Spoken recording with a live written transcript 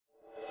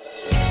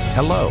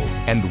Hello,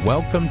 and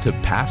welcome to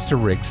Pastor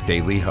Rick's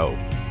Daily Hope.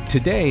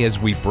 Today, as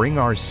we bring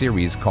our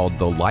series called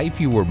The Life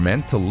You Were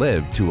Meant to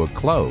Live to a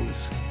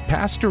close,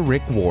 Pastor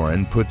Rick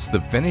Warren puts the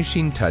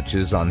finishing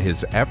touches on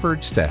his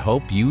efforts to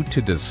help you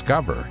to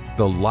discover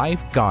the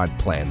life God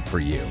planned for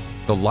you,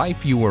 the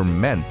life you were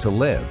meant to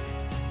live.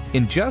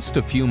 In just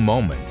a few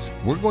moments,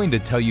 we're going to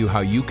tell you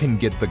how you can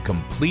get the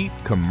complete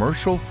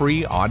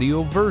commercial-free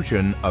audio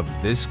version of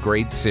this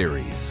great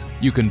series.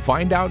 You can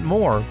find out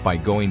more by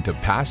going to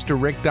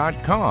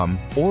PastorRick.com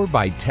or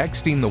by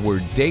texting the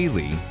word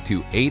DAILY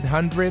to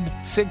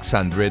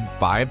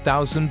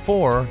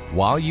 800-600-5004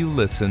 while you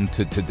listen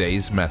to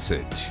today's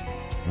message.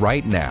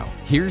 Right now,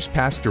 here's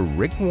Pastor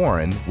Rick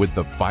Warren with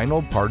the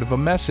final part of a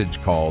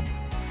message called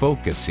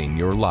Focusing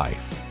Your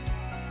Life.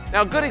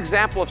 Now, a good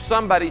example of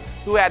somebody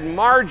who had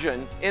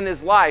margin in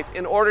his life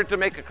in order to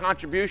make a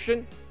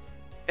contribution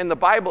in the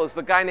Bible is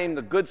the guy named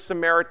the Good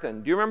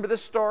Samaritan. Do you remember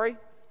this story?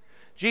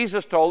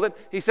 Jesus told it.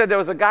 He said there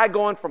was a guy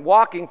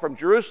walking from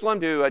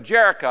Jerusalem to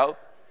Jericho,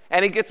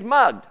 and he gets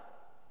mugged.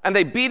 And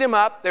they beat him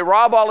up, they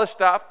rob all his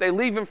stuff, they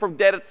leave him for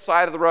dead at the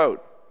side of the road.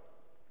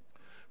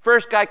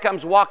 First guy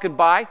comes walking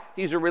by,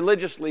 he's a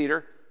religious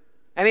leader,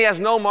 and he has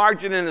no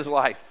margin in his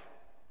life.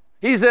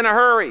 He's in a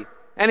hurry.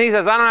 And he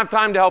says, I don't have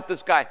time to help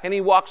this guy. And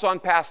he walks on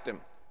past him.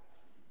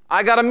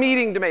 I got a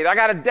meeting to make. I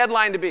got a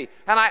deadline to be.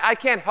 And I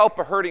can't help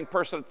a hurting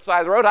person at the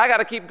side of the road. I got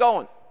to keep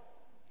going.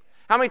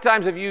 How many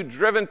times have you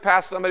driven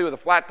past somebody with a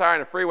flat tire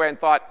on a freeway and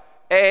thought,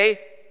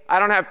 A, I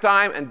don't have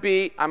time, and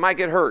B, I might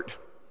get hurt?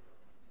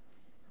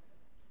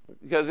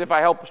 Because if I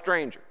help a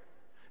stranger.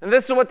 And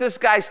this is what this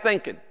guy's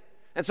thinking.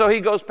 And so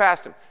he goes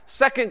past him.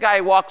 Second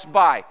guy walks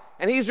by,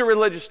 and he's a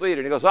religious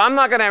leader. And he goes, I'm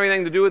not going to have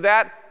anything to do with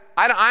that.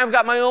 I've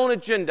got my own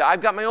agenda.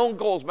 I've got my own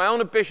goals, my own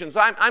ambitions.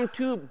 I'm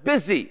too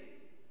busy.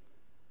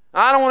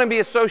 I don't want to be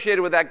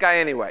associated with that guy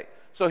anyway.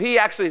 So he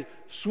actually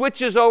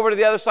switches over to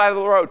the other side of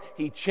the road.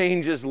 He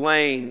changes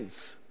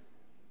lanes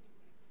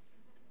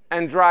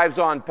and drives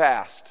on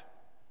past.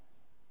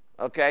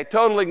 Okay,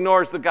 totally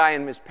ignores the guy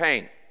in his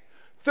pain.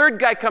 Third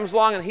guy comes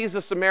along, and he's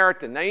a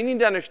Samaritan. Now, you need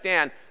to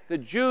understand the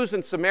Jews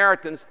and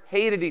Samaritans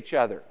hated each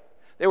other.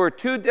 They were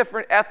two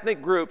different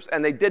ethnic groups,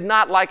 and they did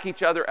not like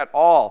each other at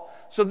all.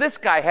 So this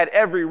guy had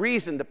every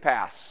reason to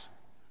pass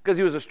because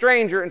he was a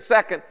stranger, and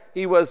second,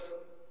 there was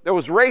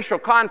racial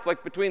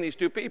conflict between these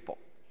two people.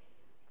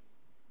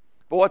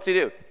 But what's he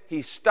do?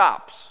 He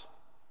stops.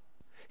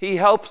 He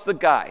helps the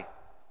guy.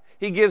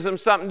 He gives him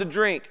something to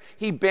drink.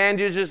 He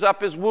bandages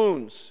up his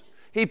wounds.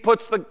 He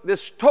puts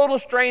this total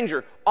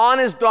stranger on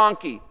his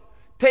donkey,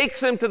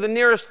 takes him to the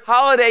nearest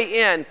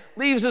Holiday Inn,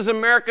 leaves his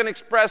American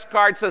Express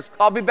card, says,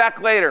 I'll be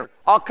back later.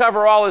 I'll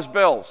cover all his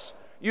bills.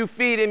 You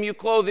feed him, you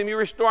clothe him, you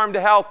restore him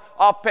to health,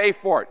 I'll pay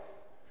for it.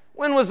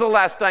 When was the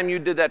last time you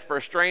did that for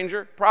a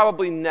stranger?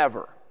 Probably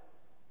never.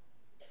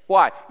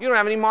 Why? You don't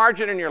have any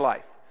margin in your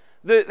life.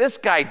 This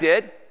guy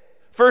did.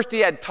 First, he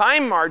had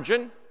time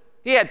margin.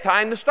 He had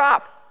time to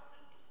stop.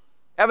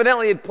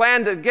 Evidently, he had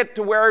planned to get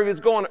to where he was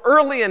going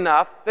early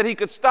enough that he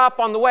could stop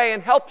on the way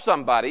and help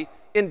somebody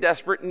in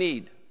desperate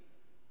need.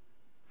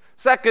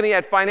 Second, he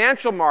had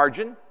financial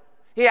margin.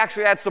 He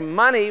actually had some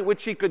money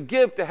which he could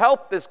give to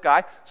help this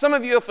guy. Some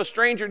of you, if a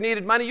stranger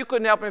needed money, you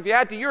couldn't help him if you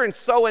had to. You're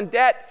so in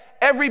debt,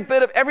 every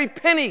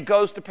penny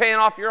goes to paying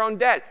off your own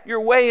debt.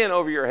 You're way in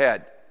over your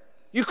head.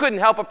 You couldn't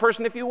help a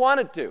person if you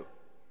wanted to.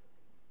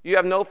 You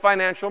have no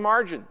financial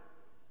margin.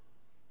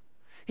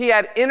 He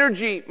had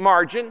energy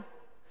margin.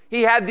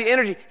 He had the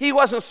energy. He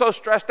wasn't so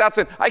stressed out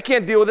saying, I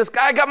can't deal with this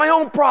guy. I got my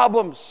own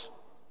problems.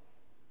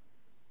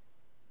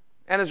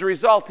 And as a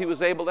result, he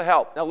was able to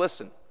help. Now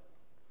listen,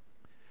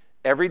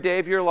 every day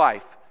of your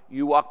life,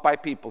 you walk by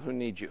people who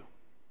need you,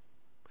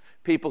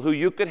 people who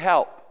you could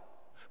help.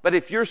 But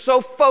if you're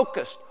so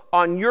focused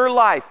on your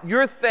life,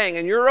 your thing,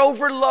 and you're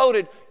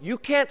overloaded, you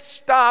can't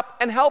stop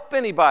and help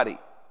anybody.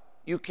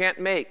 You can't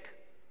make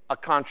a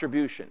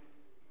contribution.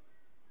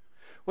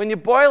 When you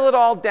boil it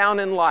all down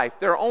in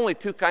life, there are only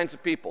two kinds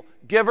of people,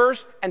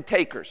 givers and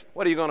takers.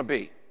 What are you going to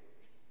be?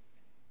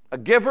 A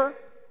giver,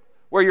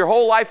 where your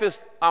whole life is,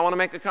 I want to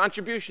make a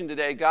contribution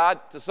today, God,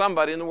 to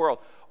somebody in the world.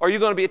 Or are you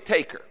going to be a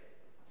taker?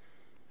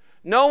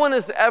 No one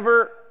is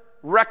ever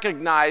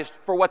recognized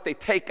for what they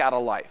take out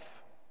of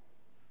life.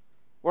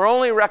 We're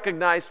only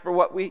recognized for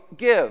what we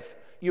give.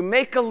 You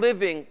make a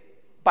living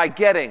by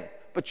getting,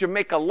 but you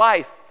make a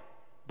life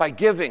by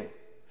giving.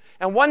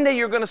 And one day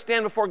you're going to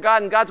stand before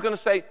God, and God's going to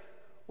say,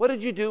 what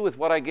did you do with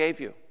what I gave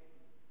you?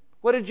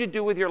 What did you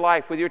do with your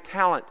life, with your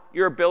talent,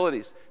 your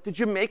abilities? Did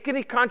you make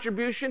any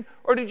contribution,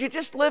 or did you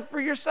just live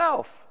for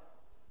yourself?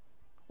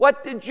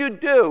 What did you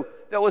do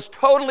that was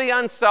totally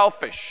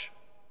unselfish?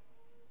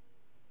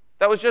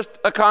 That was just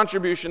a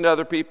contribution to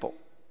other people.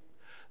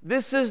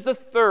 This is the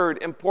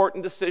third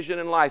important decision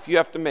in life you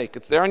have to make.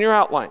 It's there on your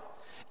outline.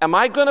 Am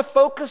I going to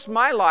focus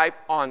my life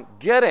on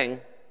getting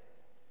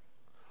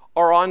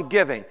or on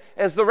giving?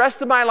 Is the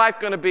rest of my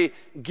life going to be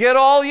get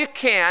all you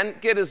can,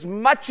 get as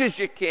much as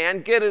you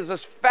can, get it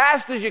as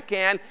fast as you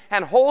can,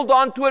 and hold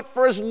on to it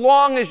for as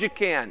long as you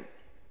can?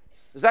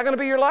 Is that going to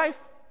be your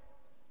life?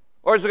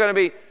 Or is it going to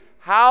be,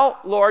 How,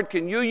 Lord,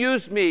 can you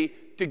use me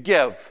to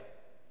give?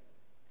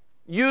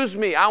 Use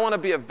me. I want to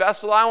be a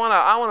vessel. I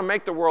want to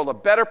make the world a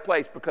better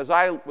place because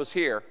I was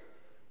here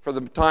for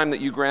the time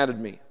that you granted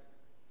me.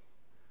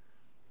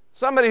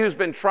 Somebody who's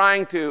been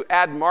trying to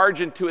add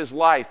margin to his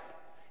life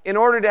in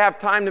order to have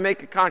time to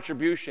make a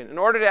contribution, in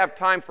order to have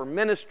time for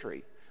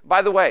ministry.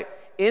 By the way,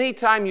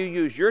 anytime you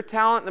use your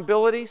talent and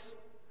abilities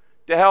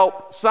to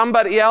help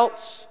somebody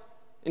else,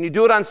 and you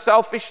do it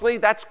unselfishly,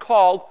 that's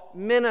called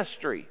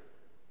ministry.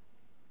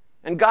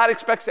 And God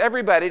expects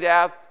everybody to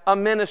have a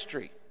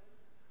ministry.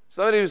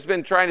 Somebody who's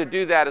been trying to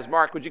do that is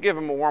Mark. Would you give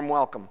him a warm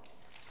welcome?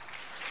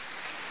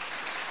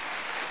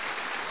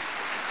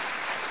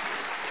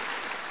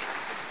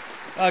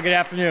 Good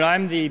afternoon.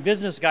 I'm the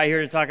business guy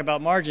here to talk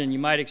about margin. You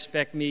might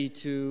expect me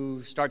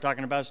to start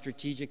talking about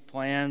strategic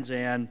plans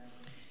and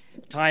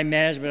time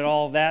management and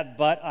all of that,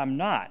 but I'm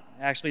not.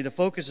 Actually, the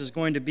focus is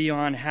going to be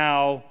on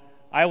how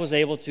I was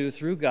able to,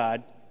 through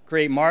God,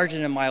 create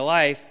margin in my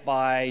life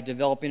by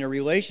developing a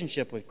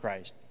relationship with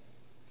Christ.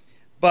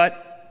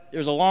 But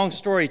there's a long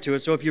story to it,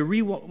 so if you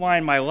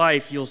rewind my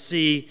life, you'll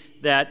see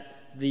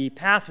that the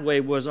pathway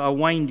was a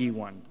windy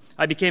one.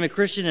 I became a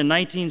Christian in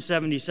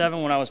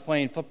 1977 when I was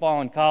playing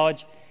football in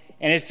college,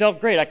 and it felt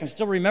great. I can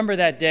still remember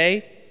that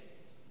day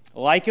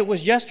like it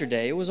was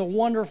yesterday. It was a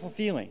wonderful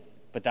feeling,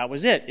 but that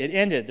was it. It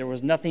ended. There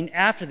was nothing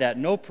after that.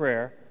 No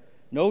prayer,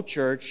 no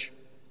church,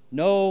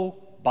 no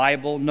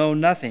Bible, no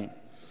nothing.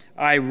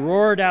 I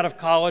roared out of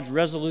college,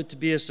 resolute to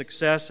be a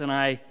success, and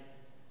I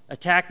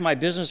attacked my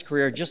business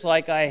career just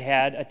like I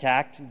had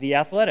attacked the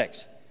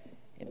athletics.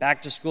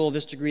 Back to school,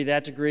 this degree,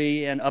 that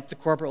degree, and up the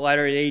corporate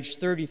ladder at age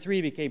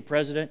 33, became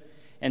president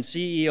and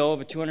CEO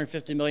of a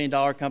 $250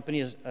 million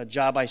company, a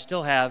job I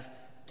still have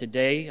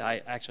today.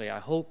 I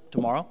hope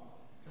tomorrow.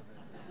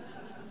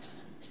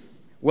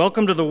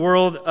 Welcome to the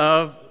world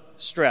of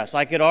stress.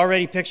 I could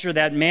already picture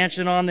that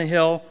mansion on the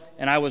hill,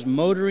 and I was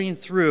motoring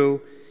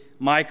through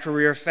my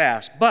career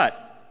fast.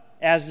 But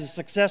as the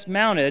success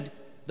mounted,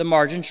 the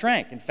margin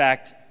shrank. In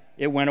fact,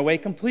 it went away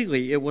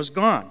completely. It was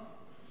gone.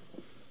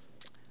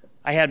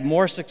 I had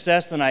more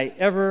success than I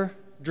ever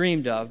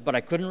dreamed of, but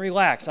I couldn't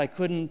relax. I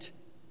couldn't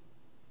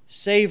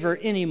savor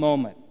any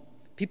moment.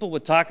 People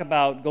would talk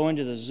about going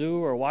to the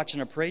zoo or watching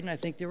a parade, and I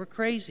think they were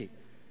crazy.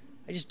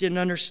 I just didn't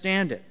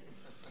understand it.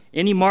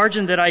 Any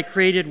margin that I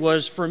created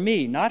was for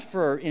me, not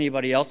for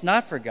anybody else,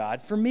 not for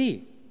God, for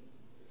me.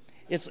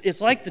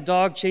 It's like the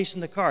dog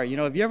chasing the car. You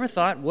know, have you ever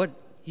thought what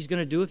he's going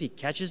to do if he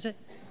catches it?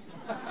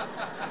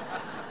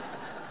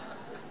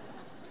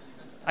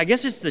 I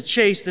guess it's the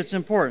chase that's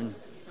important.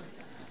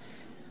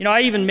 You know,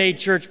 I even made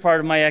church part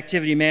of my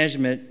activity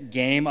management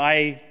game.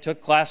 I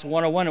took class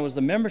 101. It was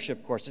the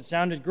membership course. It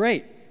sounded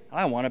great.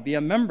 I want to be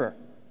a member.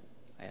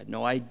 I had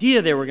no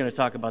idea they were going to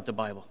talk about the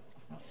Bible.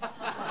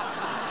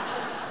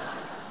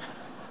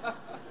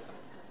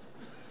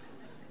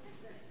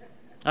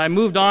 I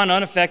moved on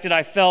unaffected.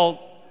 I felt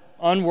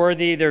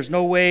unworthy. There's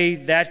no way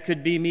that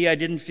could be me. I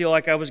didn't feel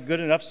like I was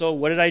good enough. So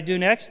what did I do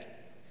next?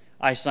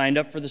 I signed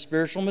up for the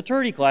spiritual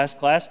maturity class,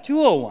 class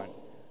 201.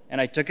 And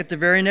I took it the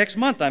very next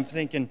month. I'm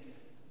thinking,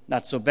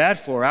 not so bad,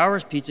 4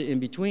 hours, pizza in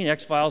between,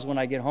 X-Files when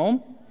I get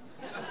home.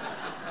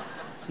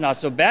 It's not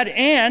so bad.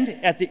 And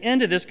at the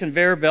end of this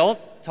conveyor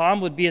belt,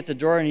 Tom would be at the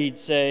door and he'd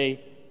say,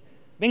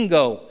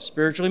 bingo,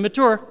 spiritually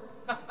mature.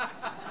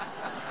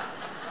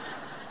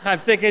 I'm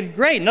thinking,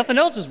 great, nothing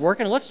else is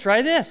working, let's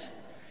try this.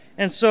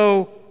 And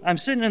so I'm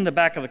sitting in the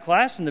back of the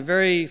class, and the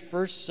very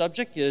first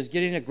subject is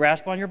getting a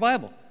grasp on your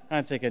Bible. And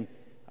I'm thinking,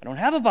 I don't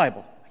have a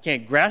Bible. I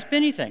can't grasp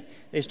anything.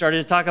 They started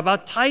to talk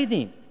about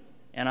tithing,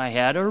 and I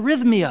had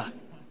arrhythmia.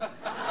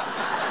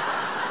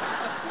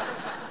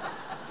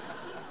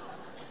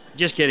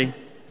 Just kidding.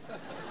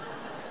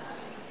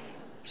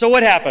 So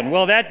what happened?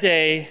 Well, that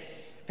day,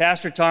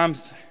 Pastor Tom,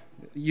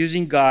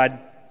 using God,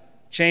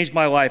 changed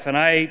my life, and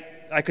I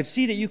could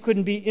see that you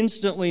couldn't be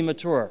instantly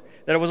mature,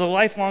 that it was a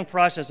lifelong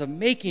process of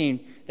making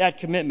that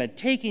commitment,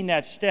 taking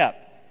that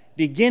step,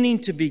 beginning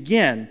to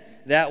begin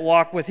that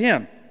walk with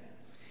Him.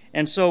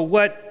 And so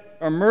what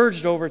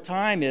emerged over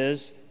time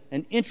is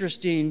an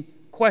interesting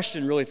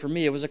question, really, for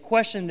me. It was a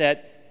question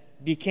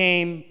that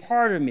became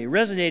part of me,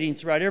 resonating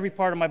throughout every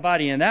part of my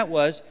body, and that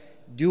was,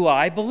 do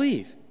I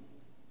believe?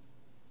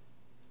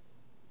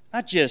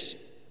 Not just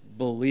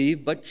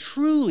believe, but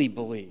truly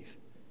believe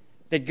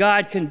that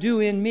God can do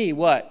in me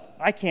what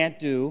I can't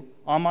do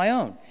on my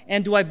own.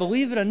 And do I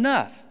believe it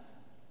enough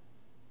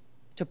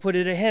to put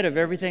it ahead of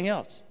everything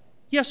else?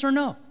 Yes or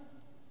no?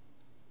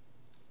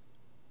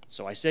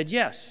 So I said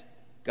yes.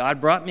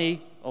 God brought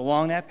me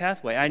along that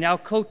pathway. I now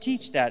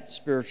co-teach that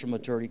spiritual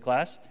maturity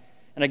class,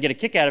 and I get a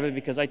kick out of it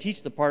because I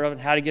teach the part of it,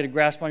 how to get a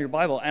grasp on your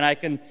Bible, and I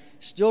can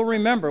still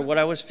remember what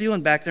I was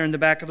feeling back there in the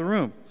back of the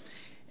room.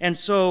 And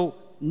so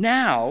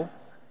now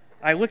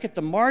I look at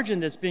the margin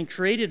that's been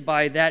created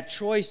by that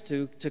choice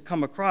to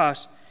come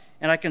across,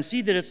 and I can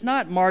see that it's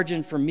not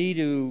margin for me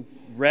to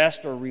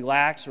rest or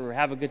relax or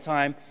have a good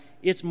time.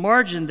 It's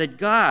margin that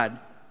God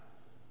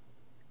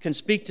can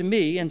speak to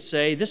me and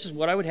say, this is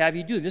what I would have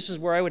you do. This is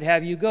where I would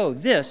have you go.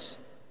 This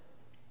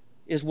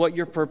is what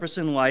your purpose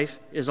in life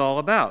is all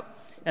about.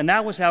 And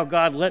that was how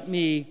God let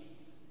me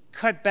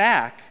cut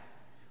back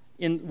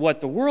in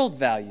what the world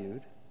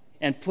valued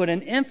and put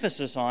an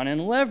emphasis on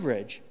and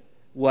leverage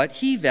what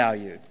he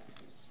valued.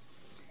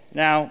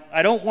 Now,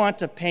 I don't want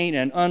to paint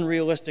an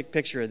unrealistic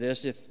picture of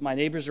this. If my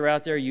neighbors are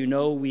out there, you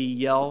know we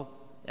yell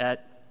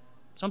at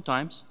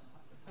sometimes.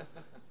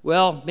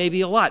 Well,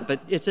 maybe a lot,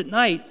 but it's at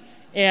night.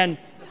 And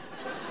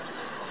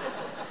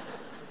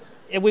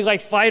we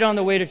fight on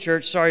the way to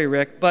church. Sorry,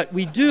 Rick, but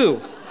we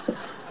do.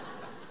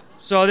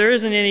 So there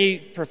isn't any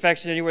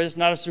perfection anywhere. It's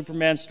not a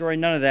Superman story,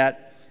 none of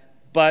that.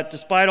 But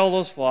despite all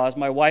those flaws,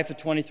 my wife of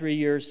 23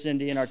 years,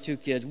 Cindy, and our 2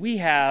 kids, we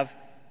have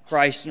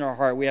Christ in our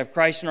heart. We have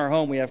Christ in our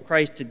home. We have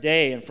Christ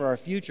today and for our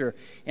future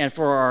and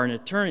for our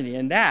eternity.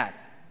 And that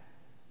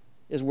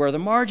is where the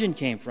margin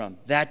came from,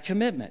 that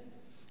commitment.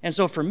 And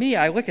so for me,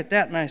 I look at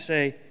that and I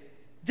say,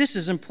 this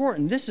is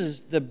important. This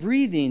is the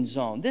breathing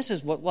zone. This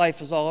is what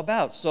life is all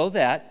about, so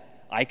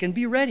that I can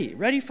be ready.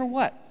 Ready for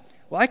what?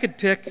 Well, I could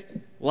pick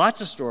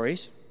lots of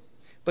stories,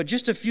 but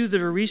just a few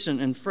that are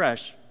recent and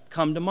fresh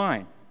come to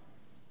mind.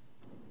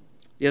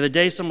 The other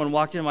day, someone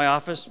walked into my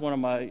office, one of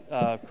my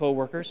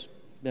co-workers,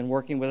 been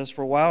working with us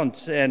for a while,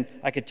 and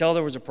I could tell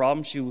there was a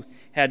problem. She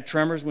had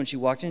tremors when she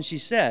walked in. She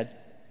said,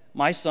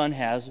 "My son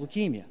has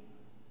leukemia."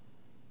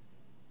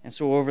 And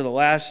so over the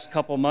last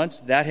couple of months,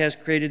 that has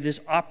created this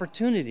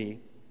opportunity,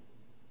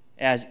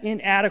 as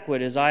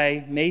inadequate as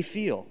I may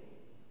feel,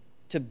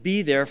 to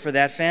be there for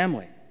that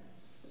family.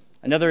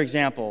 Another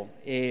example,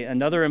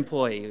 another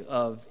employee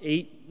of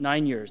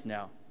 8-9 years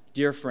now,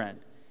 dear friend,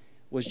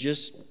 was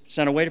just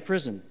sent away to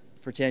prison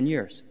for 10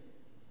 years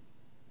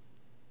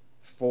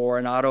for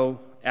an auto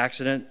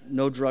accident,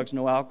 no drugs,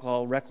 no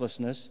alcohol,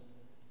 recklessness.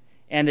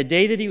 And the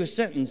day that he was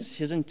sentenced,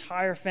 his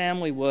entire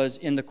family was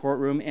in the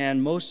courtroom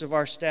and most of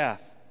our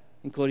staff,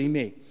 including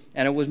me.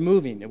 And it was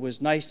moving. It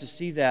was nice to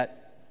see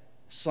that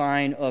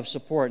sign of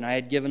support. And I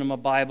had given him a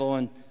Bible,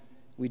 and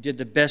we did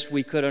the best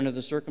we could under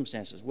the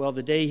circumstances. Well,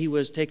 the day he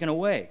was taken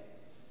away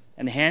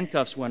and the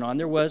handcuffs went on,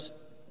 there was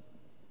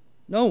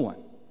no one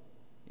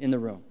in the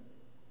room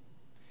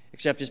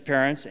except his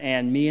parents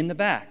and me in the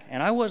back.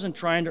 And I wasn't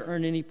trying to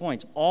earn any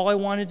points. All I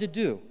wanted to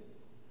do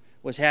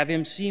was have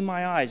him see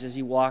my eyes as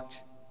he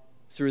walked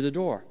through the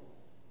door.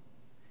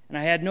 And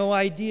I had no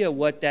idea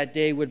what that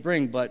day would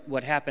bring, but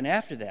what happened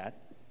after that,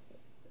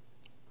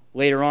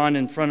 later on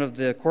in front of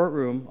the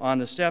courtroom on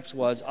the steps,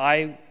 was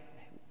I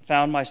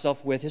found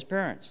myself with his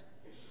parents.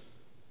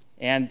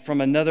 And from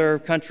another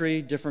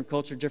country, different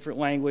culture, different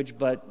language,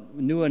 but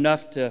knew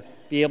enough to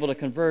be able to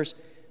converse,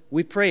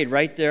 we prayed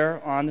right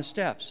there on the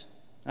steps.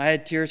 I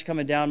had tears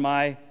coming down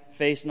my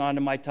face and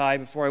onto my tie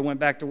before I went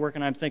back to work,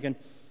 and I'm thinking,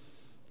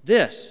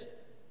 this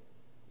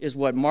is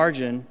what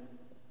margin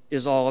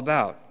is all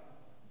about.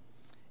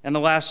 And the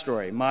last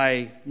story,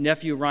 my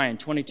nephew Ryan,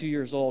 22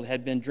 years old,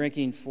 had been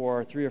drinking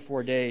for 3 or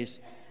 4 days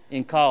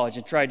in college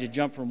and tried to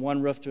jump from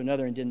one roof to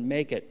another and didn't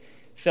make it.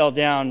 Fell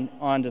down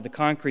onto the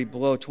concrete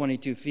below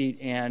 22 feet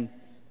and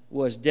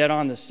was dead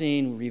on the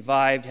scene,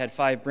 revived, had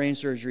 5 brain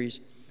surgeries.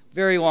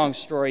 Very long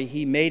story.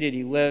 He made it,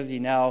 he lived, he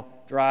now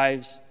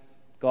drives,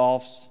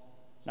 golfs.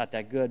 Not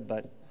that good,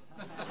 but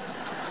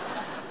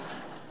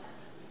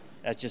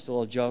that's just a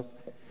little joke.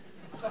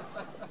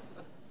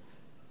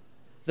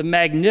 The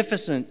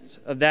magnificence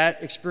of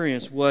that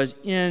experience was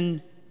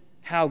in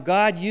how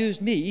God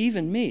used me,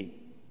 even me,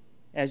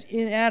 as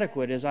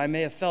inadequate as I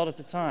may have felt at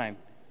the time,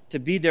 to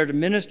be there to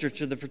minister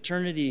to the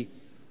fraternity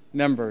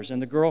members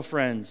and the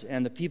girlfriends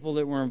and the people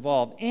that were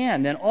involved,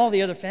 and then all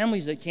the other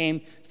families that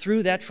came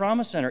through that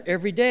trauma center.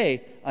 Every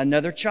day,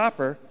 another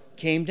chopper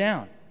came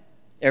down.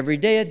 Every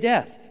day a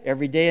death,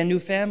 every day a new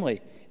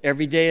family,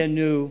 every day a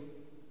new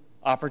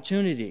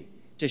opportunity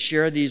to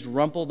share these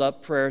rumpled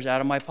up prayers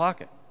out of my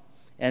pocket.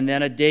 And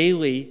then a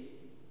daily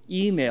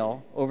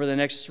email over the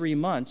next 3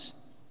 months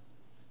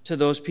to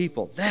those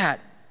people. That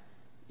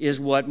is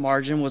what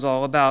margin was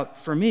all about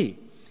for me.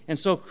 And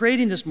so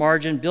creating this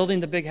margin, building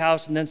the big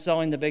house, and then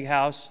selling the big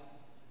house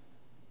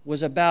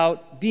was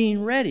about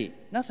being ready,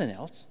 nothing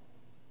else.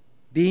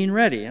 Being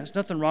ready. There's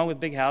nothing wrong with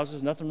big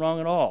houses, nothing wrong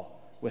at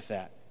all with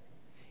that.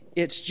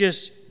 It's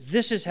just,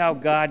 this is how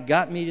God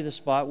got me to the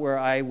spot where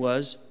I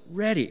was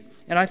ready.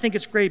 And I think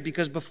it's great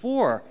because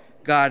before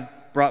God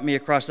brought me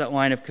across that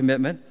line of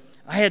commitment,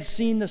 I had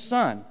seen the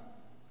sun,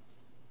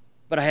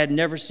 but I had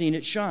never seen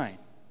it shine.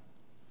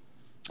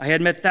 I had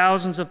met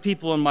thousands of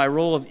people in my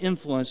role of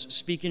influence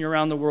speaking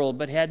around the world,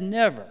 but had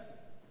never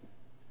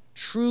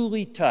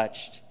truly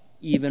touched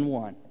even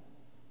one.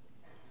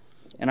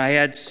 And I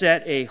had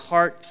set a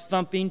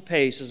heart-thumping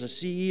pace as a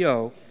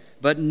CEO,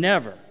 but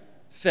never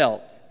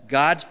felt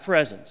God's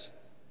presence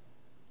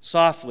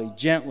softly,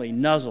 gently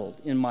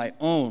nuzzled in my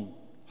own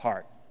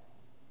heart.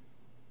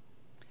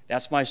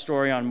 That's my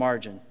story on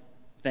margin.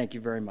 Thank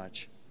you very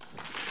much.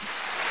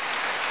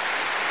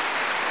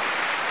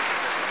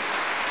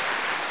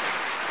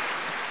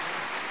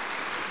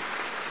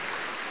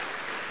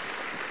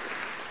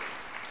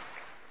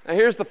 Now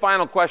here's the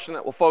final question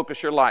that will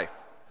focus your life.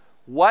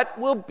 What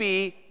will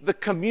be the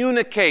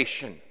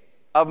communication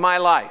of my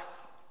life?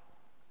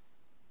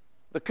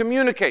 The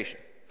communication.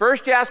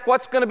 First you ask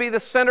what's going to be the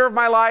center of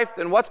my life,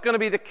 then what's going to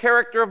be the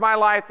character of my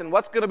life, then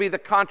what's going to be the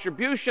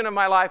contribution of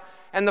my life,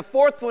 and the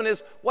fourth one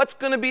is what's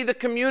going to be the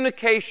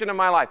communication of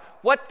my life.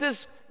 What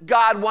does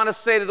God want to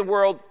say to the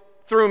world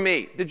through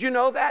me? Did you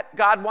know that?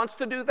 God wants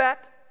to do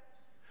that?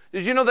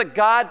 Did you know that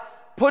God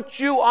put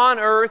you on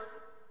earth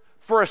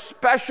for a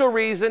special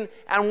reason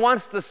and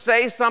wants to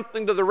say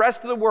something to the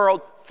rest of the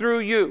world through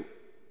you?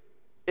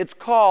 It's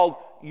called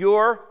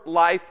your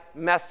life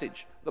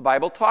message. The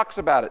Bible talks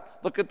about it.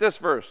 Look at this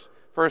verse,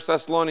 1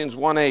 Thessalonians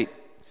 1:8.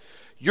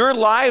 Your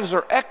lives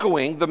are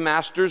echoing the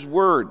Master's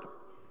word.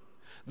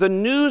 The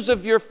news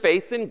of your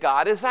faith in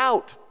God is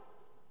out.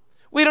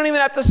 We don't even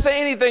have to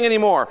say anything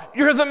anymore.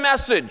 You're the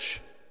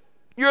message.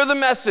 You're the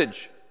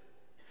message.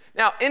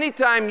 Now,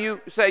 anytime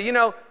you say,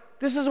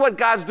 this is what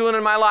God's doing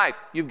in my life,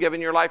 you've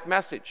given your life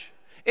message.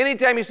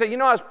 Anytime you say,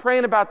 I was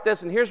praying about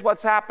this and here's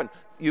what's happened,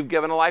 you've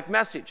given a life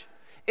message.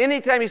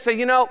 Anytime you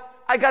say,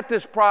 I got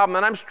this problem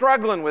and I'm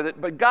struggling with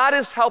it, but God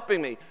is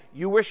helping me,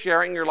 you were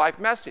sharing your life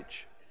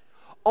message.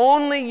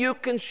 Only you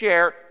can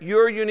share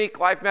your unique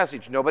life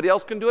message. Nobody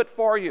else can do it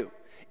for you.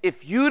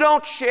 If you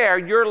don't share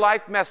your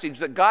life message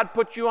that God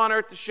put you on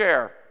earth to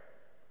share,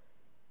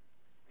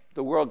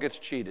 the world gets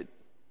cheated.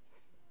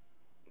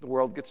 The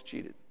world gets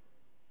cheated.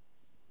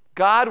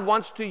 God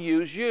wants to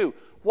use you.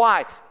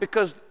 Why?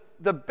 Because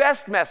the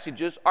best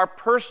messages are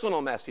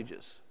personal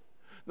messages.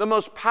 The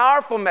most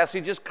powerful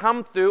messages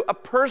come through a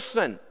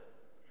person.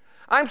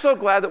 I'm so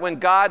glad that when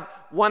God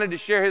wanted to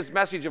share his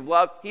message of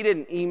love, he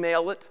didn't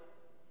email it.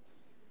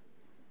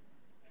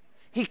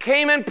 He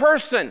came in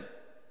person.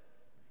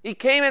 He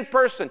came in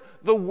person.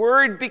 The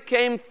Word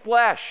became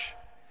flesh.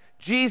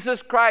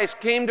 Jesus Christ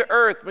came to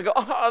earth. We go,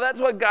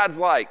 that's what God's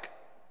like.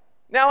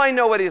 Now I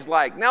know what he's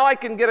like. Now I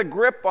can get a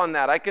grip on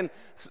that. I can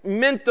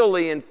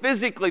mentally and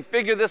physically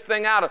figure this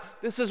thing out.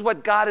 This is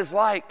what God is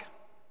like.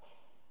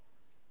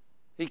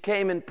 He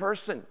came in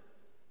person.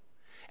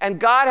 And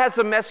God has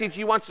a message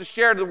he wants to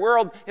share to the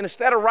world, and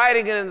instead of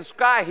writing it in the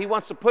sky, he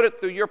wants to put it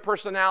through your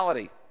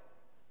personality.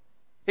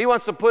 He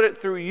wants to put it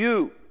through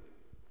you.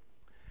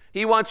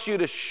 He wants you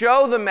to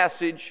show the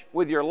message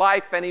with your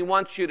life, and he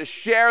wants you to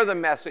share the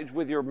message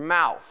with your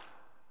mouth.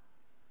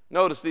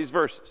 Notice these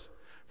verses.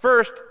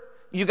 First,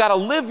 you got to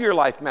live your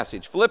life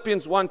message.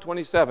 Philippians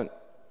 1:27.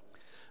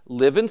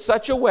 Live in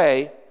such a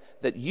way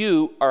that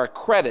you are a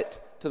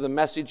credit to the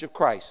message of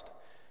Christ.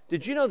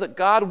 Did you know that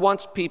God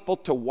wants people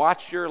to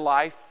watch your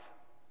life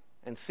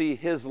and see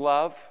his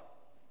love?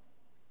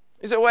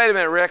 You say, wait a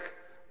minute, Rick.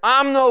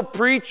 I'm no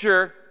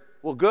preacher.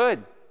 Well,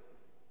 good.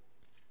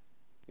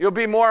 You'll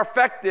be more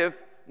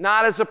effective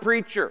not as a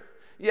preacher.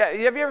 Yeah,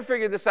 have you ever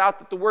figured this out,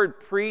 that the word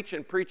preach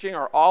and preaching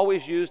are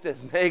always used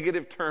as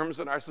negative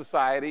terms in our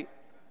society?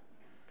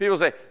 People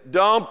say,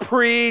 don't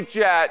preach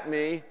at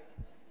me.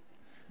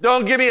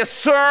 Don't give me a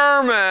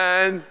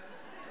sermon.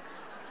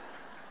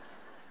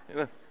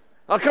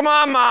 Oh, come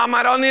on, Mom,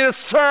 I don't need a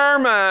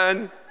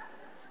sermon.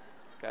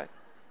 Okay?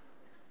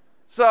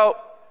 So,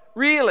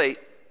 really,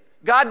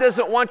 God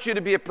doesn't want you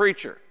to be a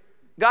preacher.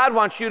 God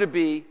wants you to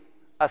be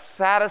a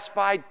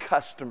satisfied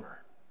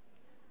customer.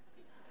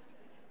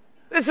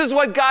 This is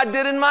what God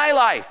did in my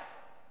life.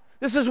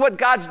 This is what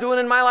God's doing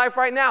in my life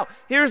right now.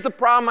 Here's the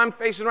problem I'm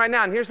facing right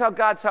now, and here's how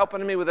God's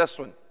helping me with this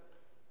one.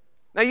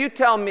 Now, you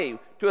tell me,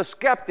 to a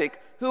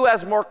skeptic, who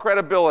has more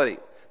credibility,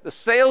 the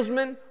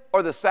salesman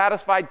or the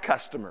satisfied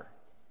customer?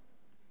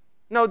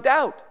 No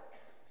doubt.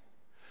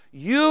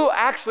 You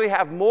actually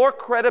have more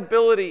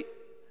credibility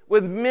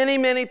with many,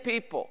 many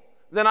people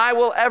than I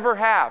will ever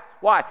have.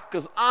 Why?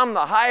 Because I'm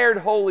the hired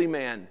holy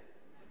man.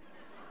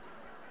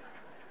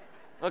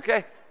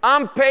 Okay?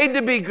 I'm paid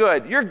to be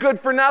good. You're good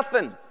for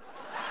nothing.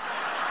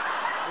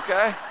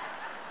 Okay?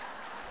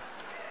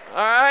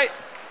 All right?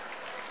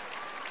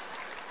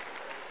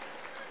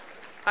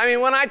 I mean,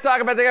 when I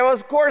talk about the guy, well,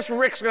 of course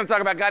Rick's going to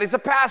talk about God. He's a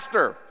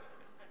pastor.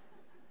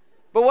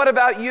 But what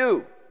about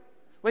you?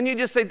 When you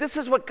just say, this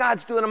is what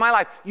God's doing in my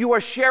life, you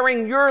are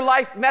sharing your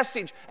life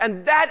message,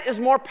 and that is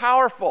more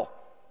powerful,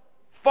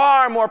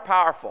 far more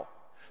powerful.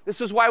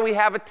 This is why we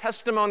have a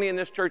testimony in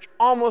this church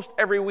almost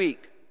every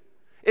week.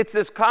 It's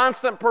this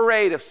constant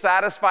parade of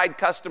satisfied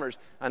customers.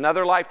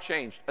 Another life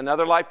changed,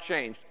 another life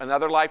changed,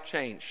 another life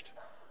changed.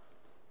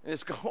 And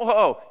it's,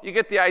 whoa, you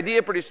get the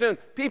idea pretty soon.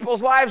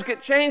 People's lives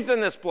get changed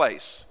in this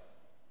place,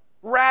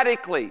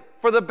 radically,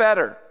 for the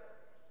better.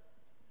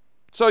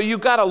 So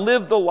you've got to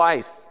live the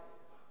life.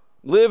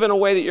 Live in a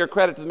way that you're a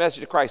credit to the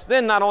message of Christ.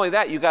 Then not only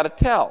that, you got to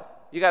tell.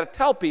 You got to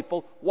tell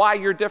people why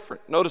you're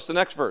different. Notice the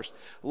next verse.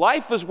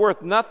 Life is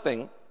worth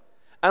nothing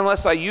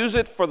unless I use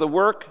it for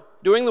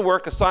doing the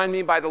work assigned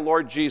me by the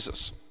Lord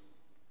Jesus.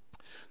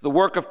 The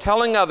work of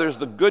telling others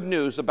the good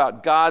news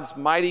about God's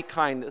mighty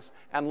kindness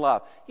and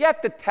love. You have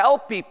to tell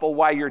people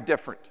why you're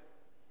different.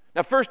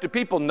 Now first, do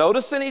people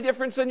notice any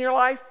difference in your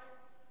life?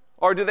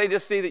 Or do they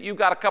just see that you've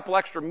got a couple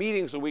extra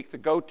meetings a week to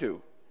go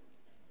to?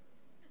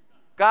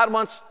 God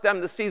wants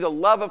them to see the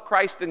love of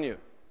Christ in you.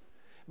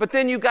 But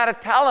then you've got to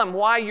tell them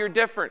why you're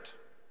different.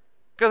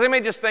 Because they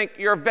may just think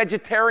you're a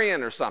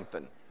vegetarian or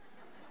something.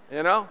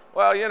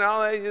 Well,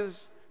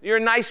 you're a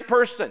nice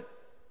person.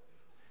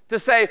 To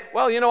say,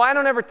 well, I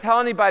don't ever tell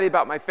anybody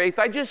about my faith.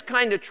 I just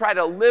kind of try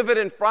to live it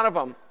in front of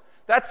them.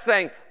 That's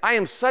saying, I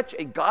am such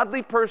a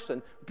godly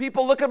person.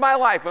 People look at my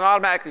life and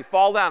automatically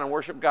fall down and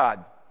worship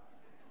God.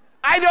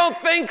 I don't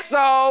think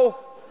so.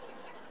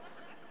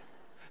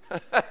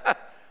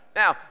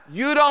 Now,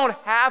 you don't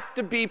have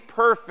to be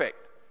perfect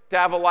to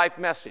have a life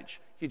message.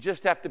 You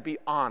just have to be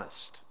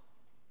honest.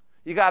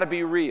 You got to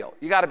be real.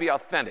 You got to be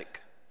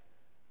authentic.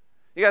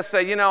 You got to say,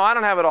 I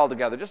don't have it all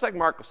together. Just like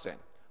Mark was saying,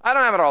 I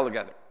don't have it all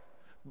together.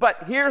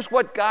 But here's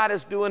what God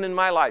is doing in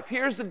my life.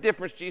 Here's the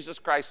difference Jesus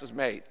Christ has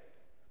made.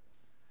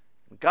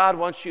 God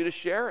wants you to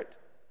share it.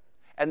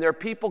 And there are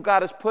people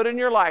God has put in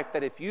your life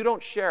that if you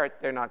don't share it,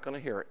 they're not going to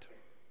hear it.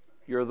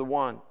 You're the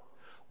one.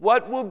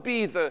 What will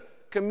be the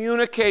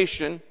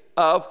communication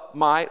of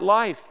my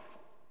life?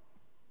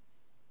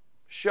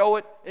 Show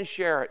it and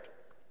share it.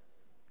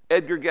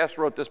 Edgar Guest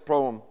wrote this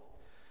poem.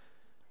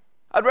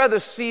 I'd rather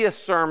see a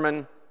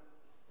sermon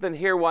than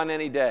hear one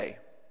any day.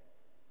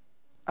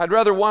 I'd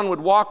rather one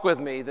would walk with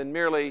me than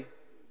merely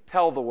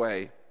tell the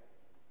way.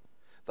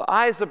 The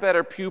eye's a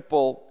better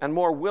pupil and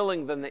more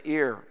willing than the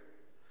ear.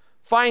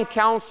 Fine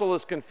counsel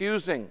is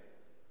confusing,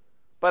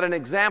 but an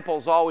example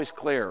is always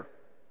clear.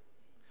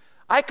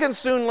 I can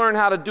soon learn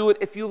how to do it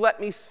if you let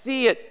me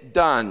see it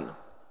done.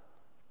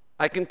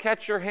 I can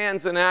catch your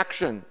hands in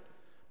action,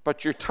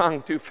 but your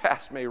tongue too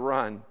fast may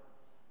run.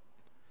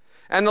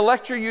 And the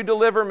lecture you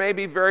deliver may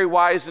be very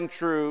wise and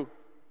true,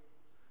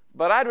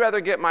 but I'd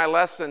rather get my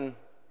lesson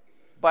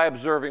by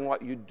observing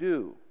what you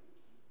do.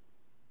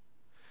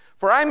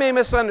 For I may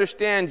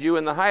misunderstand you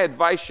in the high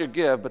advice you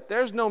give, but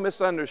there's no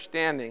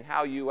misunderstanding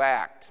how you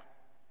act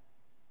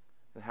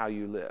and how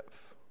you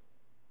live.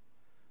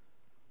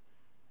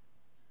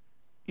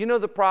 You know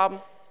the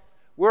problem?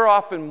 We're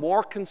often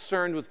more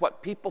concerned with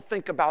what people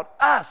think about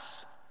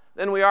us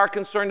than we are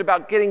concerned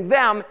about getting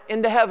them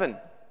into heaven.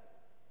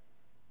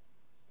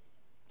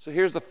 So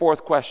here's the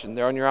fourth question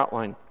there on your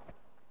outline.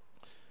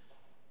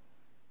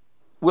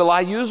 Will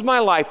I use my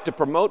life to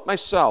promote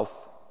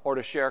myself or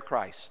to share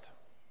Christ?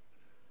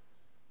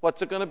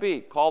 What's it going to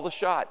be? Call the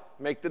shot.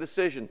 Make the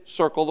decision.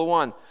 Circle the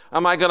one.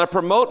 Am I going to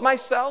promote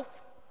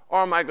myself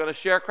or am I going to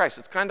share Christ?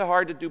 It's kind of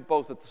hard to do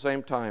both at the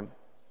same time.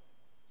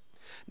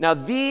 Now,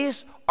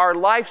 these are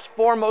life's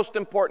four most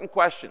important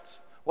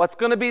questions. What's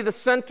going to be the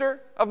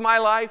center of my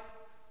life?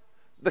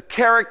 The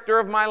character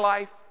of my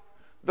life?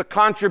 The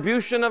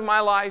contribution of my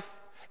life?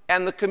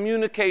 And the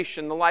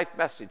communication, the life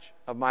message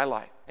of my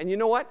life. And you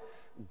know what?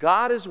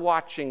 God is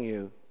watching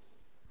you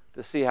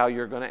to see how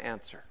you're going to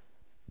answer.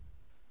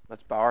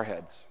 Let's bow our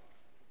heads.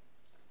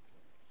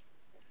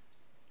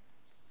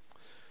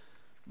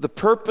 The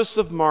purpose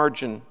of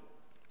margin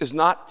is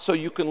not so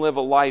you can live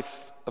a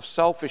life of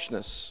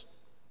selfishness,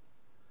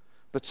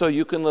 but so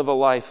you can live a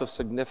life of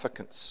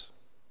significance.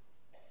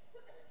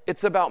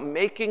 It's about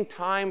making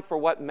time for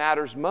what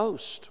matters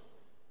most.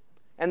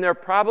 And there are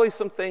probably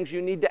some things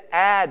you need to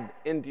add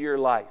into your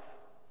life.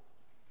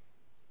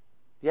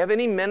 Do you have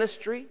any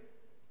ministry?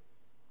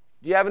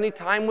 Do you have any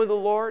time with the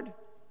Lord?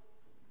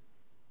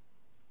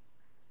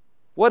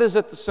 What is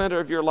at the center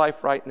of your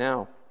life right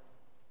now?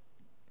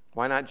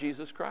 Why not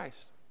Jesus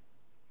Christ?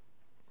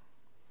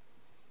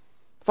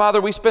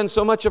 Father, we spend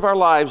so much of our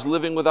lives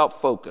living without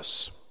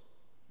focus.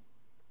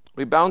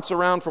 We bounce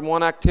around from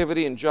one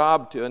activity and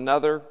job to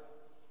another.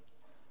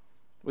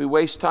 We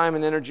waste time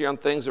and energy on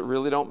things that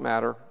really don't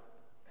matter.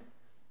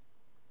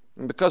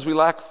 And because we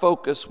lack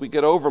focus, we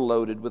get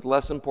overloaded with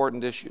less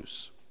important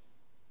issues.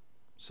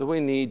 So we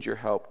need your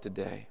help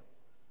today.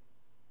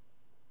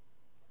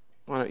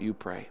 Why don't you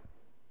pray?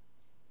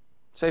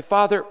 Say,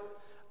 Father,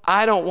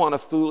 I don't want to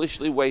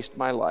foolishly waste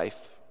my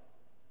life.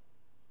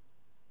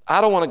 I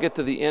don't want to get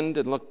to the end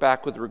and look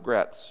back with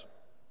regrets.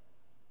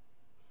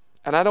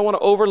 And I don't want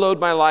to overload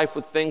my life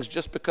with things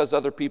just because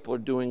other people are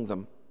doing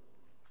them.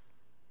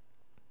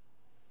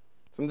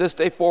 From this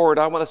day forward,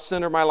 I want to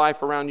center my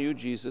life around you,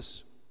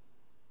 Jesus.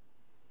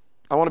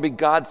 I want to be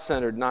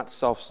God-centered, not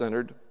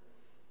self-centered.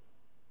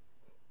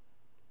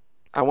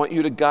 I want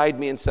you to guide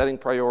me in setting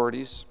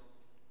priorities.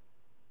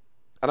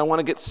 And I want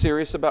to get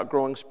serious about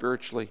growing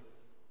spiritually.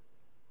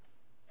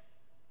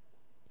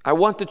 I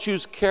want to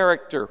choose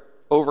character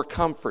over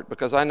comfort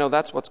because I know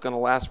that's what's going to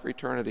last for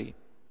eternity.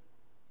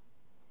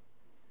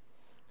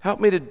 Help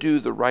me to do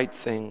the right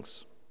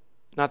things,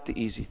 not the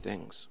easy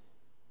things.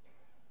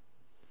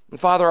 And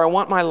Father, I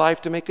want my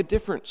life to make a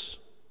difference.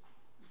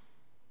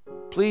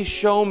 Please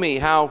show me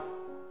how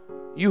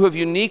you have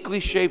uniquely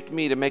shaped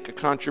me to make a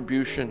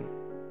contribution.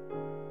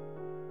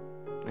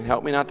 And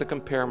help me not to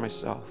compare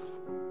myself.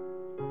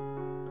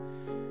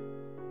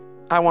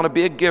 I want to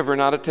be a giver,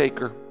 not a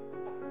taker.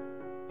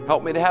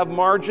 Help me to have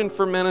margin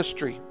for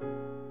ministry.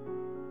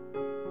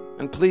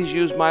 And please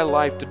use my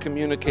life to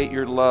communicate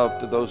your love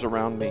to those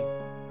around me.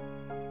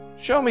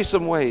 Show me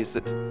some ways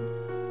that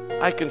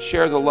I can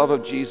share the love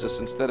of Jesus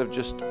instead of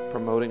just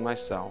promoting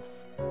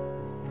myself.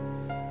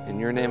 In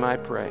your name I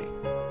pray.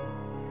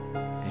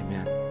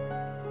 Amen.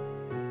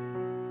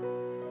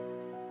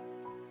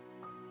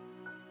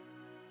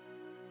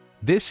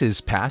 This is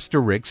Pastor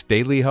Rick's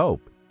Daily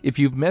Hope. If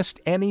you've missed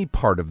any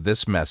part of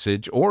this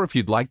message, or if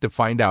you'd like to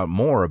find out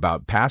more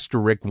about Pastor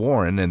Rick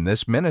Warren and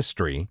this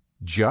ministry,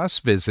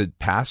 just visit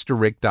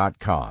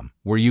PastorRick.com,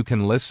 where you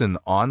can listen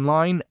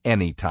online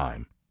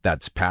anytime.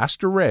 That's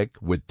Pastor Rick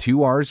with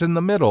 2 R's in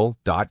the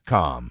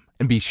middle.com.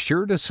 And be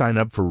sure to sign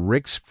up for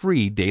Rick's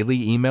free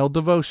daily email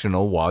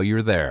devotional while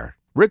you're there.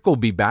 Rick will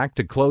be back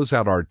to close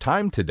out our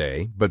time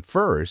today, but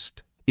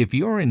first, if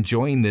you're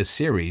enjoying this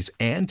series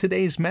and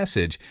today's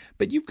message,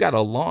 but you've got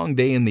a long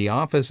day in the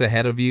office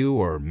ahead of you,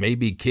 or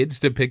maybe kids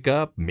to pick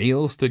up,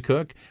 meals to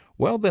cook,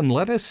 well then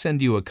let us send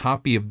you a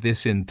copy of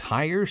this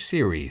entire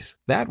series.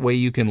 That way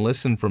you can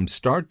listen from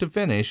start to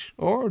finish,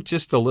 or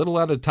just a little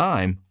at a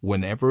time,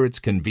 whenever it's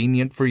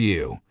convenient for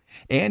you.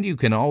 And you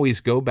can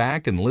always go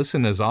back and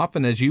listen as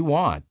often as you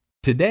want.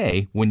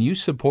 Today, when you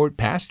support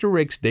Pastor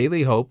Rick's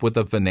Daily Hope with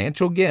a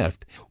financial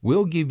gift,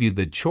 we'll give you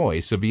the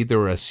choice of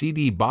either a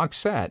CD box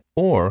set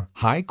or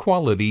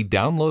high-quality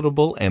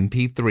downloadable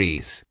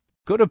MP3s.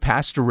 Go to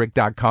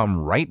PastorRick.com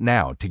right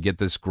now to get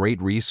this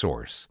great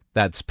resource.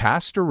 That's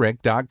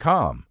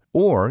PastorRick.com.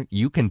 Or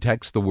you can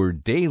text the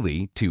word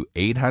DAILY to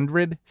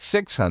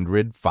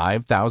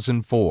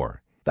 800-600-5004.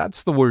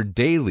 That's the word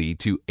DAILY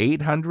to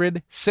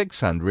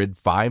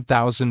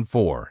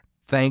 800-600-5004.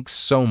 Thanks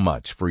so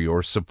much for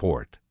your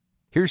support.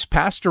 Here's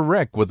Pastor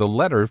Rick with a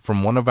letter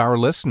from one of our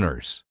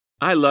listeners.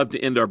 I love to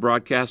end our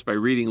broadcast by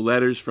reading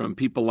letters from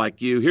people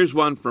like you. Here's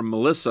one from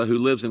Melissa, who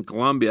lives in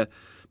Colombia.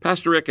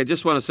 Pastor Rick, I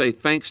just want to say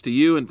thanks to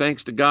you and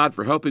thanks to God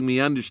for helping me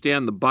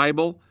understand the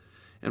Bible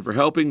and for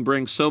helping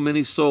bring so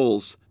many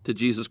souls to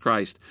Jesus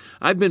Christ.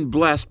 I've been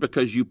blessed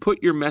because you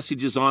put your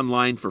messages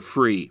online for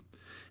free.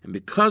 And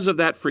because of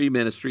that free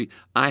ministry,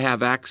 I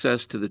have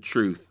access to the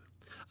truth.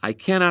 I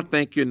cannot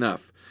thank you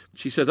enough.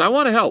 She says, I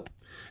want to help.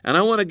 And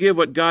I want to give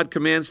what God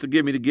commands to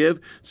give me to give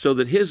so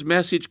that His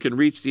message can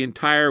reach the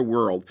entire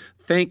world.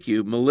 Thank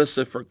you,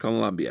 Melissa, from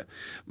Colombia.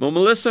 Well,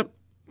 Melissa,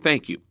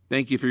 thank you.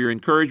 Thank you for your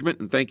encouragement,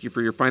 and thank you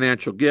for your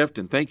financial gift,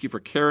 and thank you for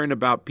caring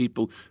about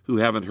people who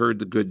haven't heard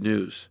the good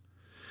news.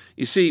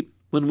 You see,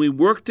 when we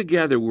work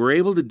together, we're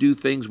able to do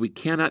things we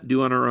cannot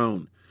do on our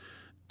own.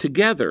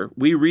 Together,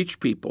 we reach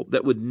people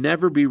that would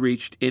never be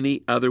reached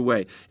any other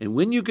way. And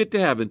when you get to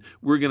heaven,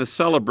 we're going to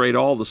celebrate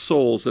all the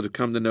souls that have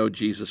come to know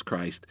Jesus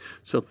Christ.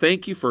 So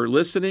thank you for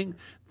listening,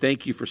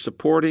 thank you for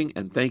supporting,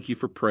 and thank you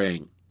for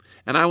praying.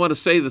 And I want to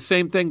say the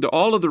same thing to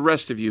all of the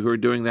rest of you who are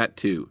doing that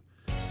too.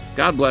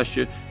 God bless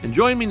you, and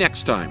join me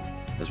next time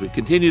as we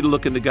continue to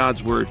look into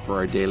God's Word for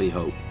our daily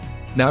hope.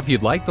 Now, if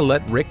you'd like to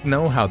let Rick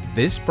know how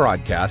this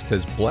broadcast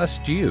has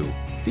blessed you,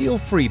 feel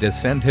free to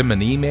send him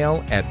an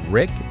email at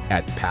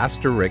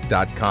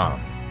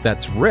rick@pastorrick.com.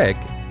 That's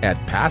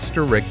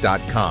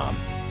rick@pastorrick.com.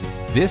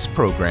 This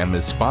program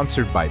is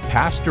sponsored by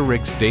Pastor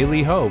Rick's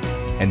Daily Hope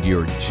and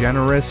your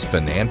generous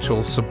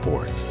financial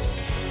support.